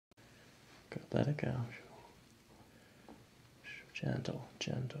Good, let it go. Gentle,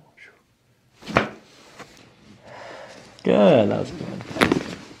 gentle. Good, that was good.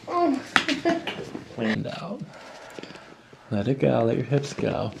 Cleaned out. Let it go, let your hips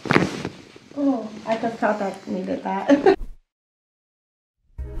go. Oh, I just thought I needed that.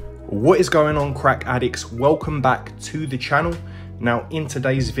 What is going on, crack addicts? Welcome back to the channel. Now in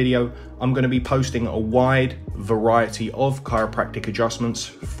today's video, I'm going to be posting a wide variety of chiropractic adjustments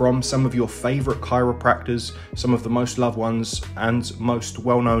from some of your favorite chiropractors, some of the most loved ones and most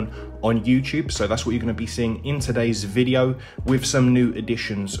well-known on YouTube. So that's what you're going to be seeing in today's video with some new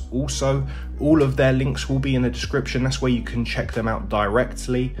additions. Also, all of their links will be in the description. That's where you can check them out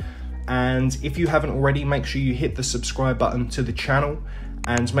directly. And if you haven't already, make sure you hit the subscribe button to the channel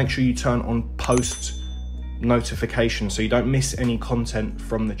and make sure you turn on post notifications so you don't miss any content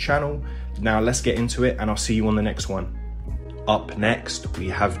from the channel. Now let's get into it and I'll see you on the next one. Up next, we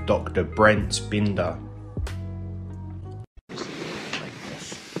have Dr. Brent Binder. Like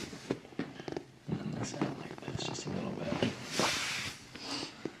this. And then this out like this, just a little bit.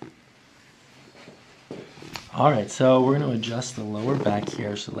 All right, so we're gonna adjust the lower back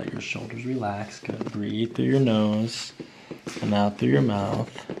here, so let your shoulders relax. Good, breathe through your nose and out through your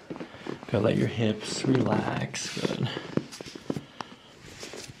mouth. Good, let your hips relax, good.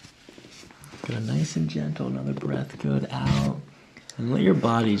 Good, nice and gentle, another breath, good, out. And let your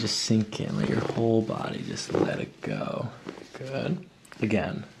body just sink in, let your whole body just let it go. Good,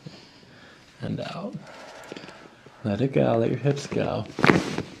 again, and out. Let it go, let your hips go.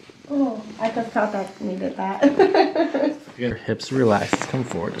 Oh, I just thought I needed that. Your hips relax, let's come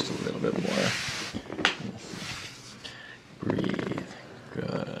forward just a little bit more. Breathe,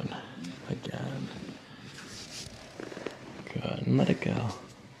 good. Again. Good. And let it go.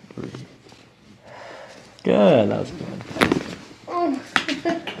 Breathe. Good. That was good.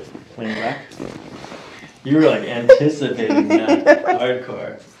 Lean back. You were like anticipating that.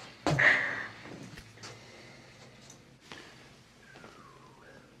 Hardcore.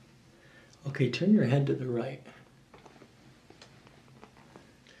 Okay, turn your head to the right.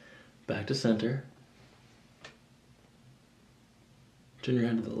 Back to center. Turn your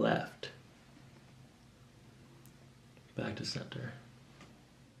head to the left. Back to center.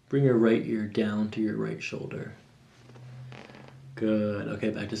 Bring your right ear down to your right shoulder. Good. Okay,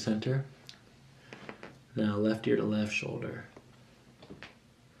 back to center. Now left ear to left shoulder.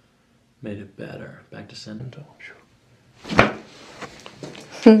 Made it better. Back to center.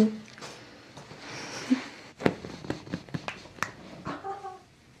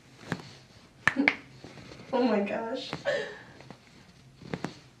 Oh my gosh.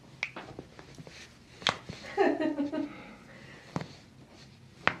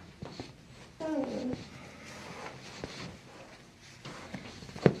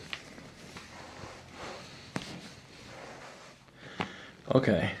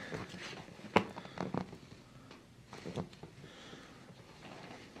 Okay.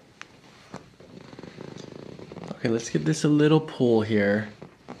 Okay, let's give this a little pull here.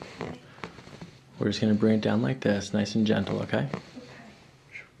 We're just gonna bring it down like this, nice and gentle, okay?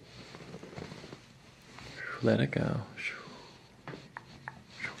 Let it go.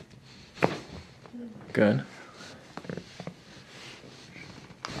 Good.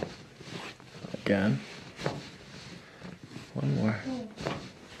 Again. One more.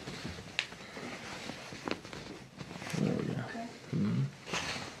 There we go.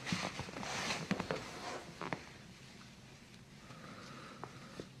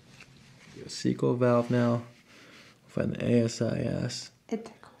 Cervical valve now. Find the ASIS. It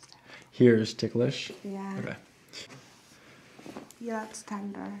tickles. Here's ticklish. Yeah. Okay. Yeah, it's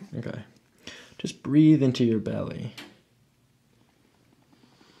tender. Okay. Just breathe into your belly.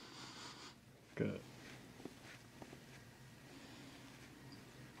 Good.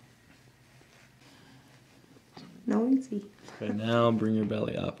 No easy. Okay, now bring your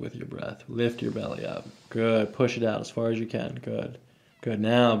belly up with your breath. Lift your belly up. Good. Push it out as far as you can. Good. Good.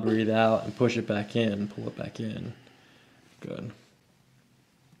 Now breathe out and push it back in. Pull it back in. Good.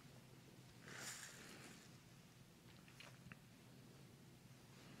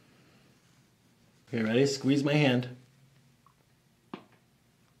 Okay, ready? Squeeze my hand.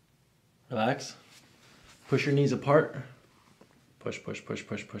 Relax. Push your knees apart. Push, push, push,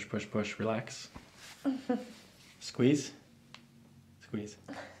 push, push, push, push. Relax. Squeeze. Squeeze.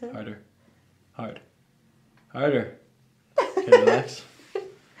 Harder. Hard. Harder. Okay, relax.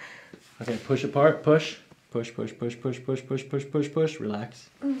 Okay, push apart. Push. Push, push, push, push, push, push, push, push, push. Relax.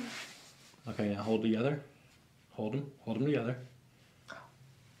 Okay, now hold together. Hold them. Hold them together.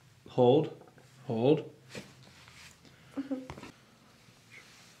 Hold. Hold.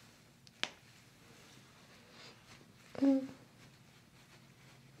 Okay,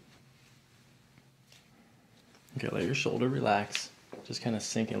 let your shoulder relax. Just kind of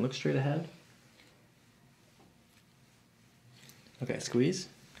sink in. Look straight ahead. Okay, squeeze.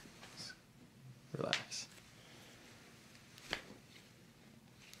 Relax.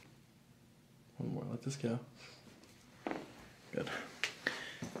 One more, let this go. Good.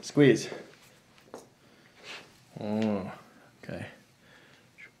 Squeeze. Oh, okay.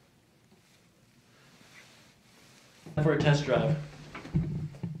 For a test drive.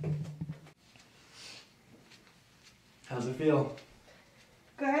 How's it feel?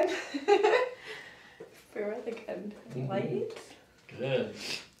 Good. Feel really good. Light. Good.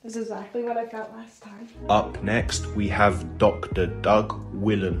 This is exactly what I felt last time. Up next, we have Dr. Doug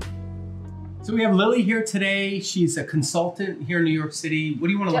Willen. So we have Lily here today. She's a consultant here in New York City. What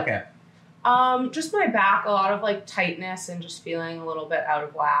do you want to look at? Just my back, a lot of like tightness and just feeling a little bit out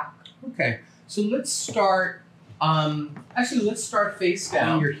of whack. Okay, so let's start, let's start face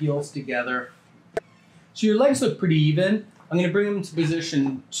down, your heels together. So your legs look pretty even. I'm gonna bring them into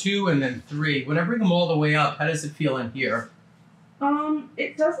position 2 and then 3. When I bring them all the way up, how does it feel in here?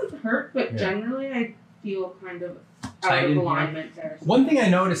 It doesn't hurt, but Yeah. generally I feel kind of Tight out in of here? alignment there. One thing I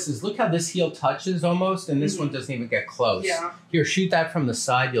noticed is look how this heel touches almost, and this one doesn't even get close. Yeah. Here, shoot that from the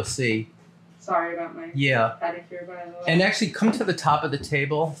side, you'll see. Sorry about my Yeah. pedicure, by the way. And actually come to the top of the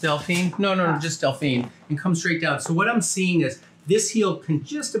table, Delphine. No, just Delphine. And come straight down. So what I'm seeing is this heel can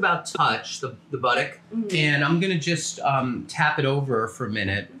just about touch the buttock. And I'm gonna just tap it over for a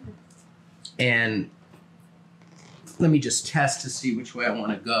minute. And let me just test to see which way I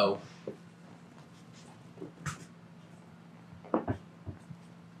wanna go.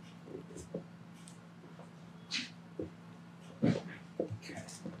 Okay.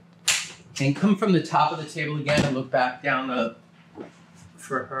 And come from the top of the table again and look back down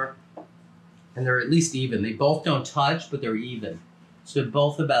for her. And they're at least even. They both don't touch, but they're even. So they're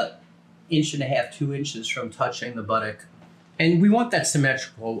both about 1.5 inches, 2 inches from touching the buttock. And we want that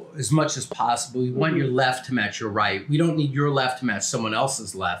symmetrical as much as possible. We want your left to match your right. We don't need your left to match someone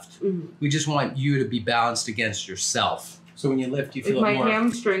else's left. We just want you to be balanced against yourself. So when you lift, you feel my it more.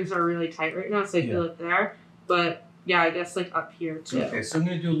 hamstrings are really tight right now, so I feel it there. But yeah, I guess like up here too. Okay, so I'm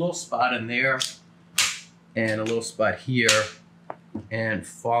gonna do a little spot in there and a little spot here and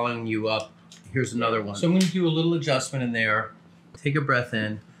following you up. Here's another one. So I'm gonna do a little adjustment in there. Take a breath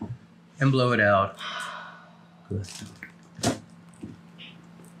in and blow it out. Good.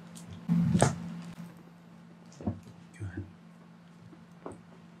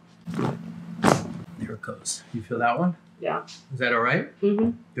 There it goes. You feel that one? Yeah. Is that all right?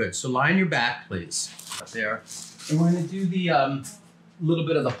 Good. So lie on your back, please. Up there. And we're going to do the little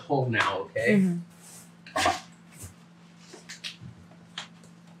bit of the pull now, okay?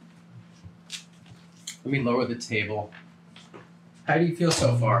 Let me lower the table. How do you feel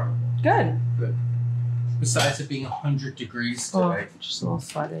so far? Good. Good. Besides it being 100 degrees today. Just a little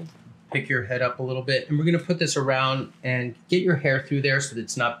sweaty. Pick your head up a little bit. And we're going to put this around and get your hair through there so that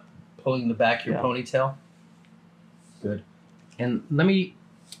it's not pulling the back of your ponytail. Good. And let me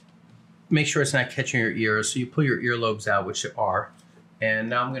make sure it's not catching your ears. So you pull your earlobes out, which they are. And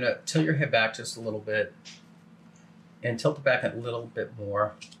now I'm going to tilt your head back just a little bit. And tilt it back a little bit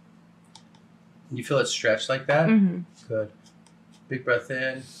more. You feel it stretch like that? Good. Big breath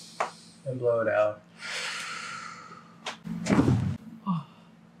in and blow it out.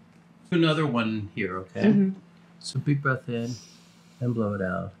 Another one here, okay? So big breath in and blow it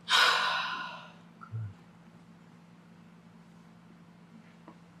out.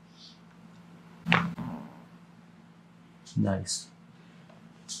 Nice.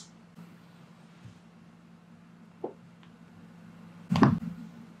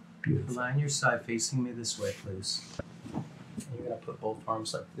 Beautiful. Lie on your side facing me this way, please. And you're going to put both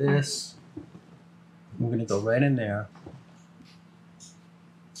arms like this. We're going to go right in there.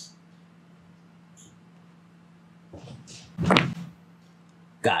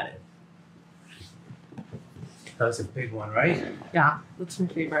 Got it. That was a big one, right? Yeah, that's my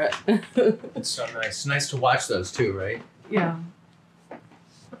favorite. It's so nice. Nice to watch those too, right? Yeah.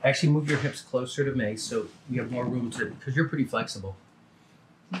 Actually, move your hips closer to me so you have more room to, because you're pretty flexible.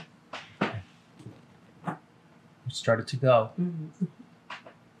 Okay. You started to go.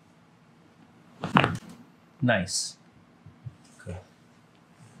 Nice. Good.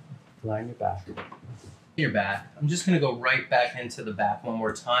 Lie on your back. Your back. I'm just going to go right back into the back one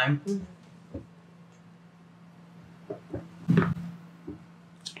more time.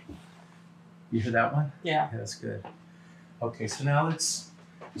 You hear that one? Yeah. Yeah, that's good. Okay, so now let's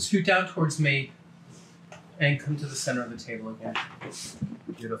scoot down towards me and come to the center of the table again.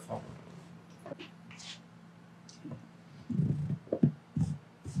 Beautiful.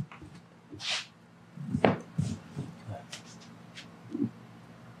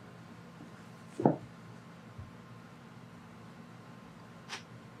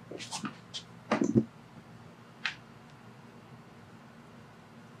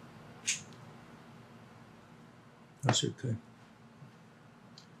 Those are good.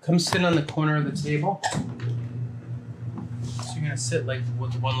 Come sit on the corner of the table. So you're gonna sit like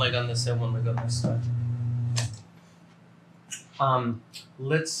with one leg on this side, one leg on this side.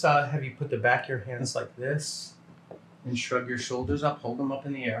 Let's have you put the back of your hands like this and shrug your shoulders up, hold them up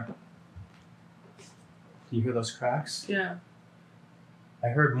in the air. Do you hear those cracks? Yeah. I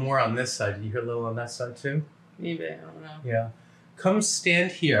heard more on this side. Did you hear a little on that side too? Maybe, I don't know. Yeah. Come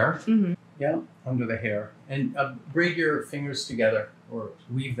stand here. Mm-hmm. Yeah, under the hair. And braid your fingers together or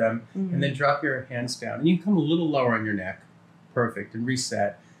weave them, and then drop your hands down. And you can come a little lower on your neck. Perfect. And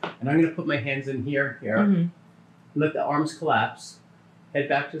reset. And I'm going to put my hands in here. Let the arms collapse. Head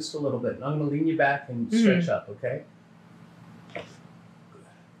back just a little bit. And I'm going to lean you back and stretch up, okay?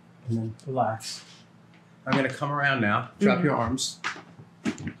 And then relax. I'm going to come around now. Drop your arms.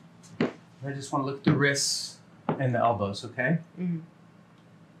 I just want to look at the wrists and the elbows, okay?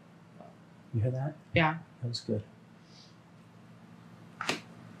 You hear that? Yeah. That was good.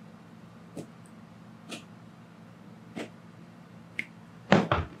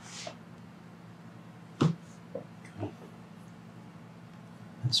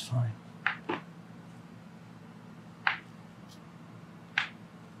 That's fine.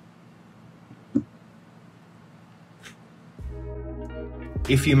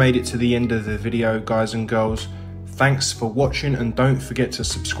 If you made it to the end of the video, guys and girls, thanks for watching, and don't forget to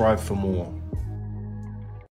subscribe for more.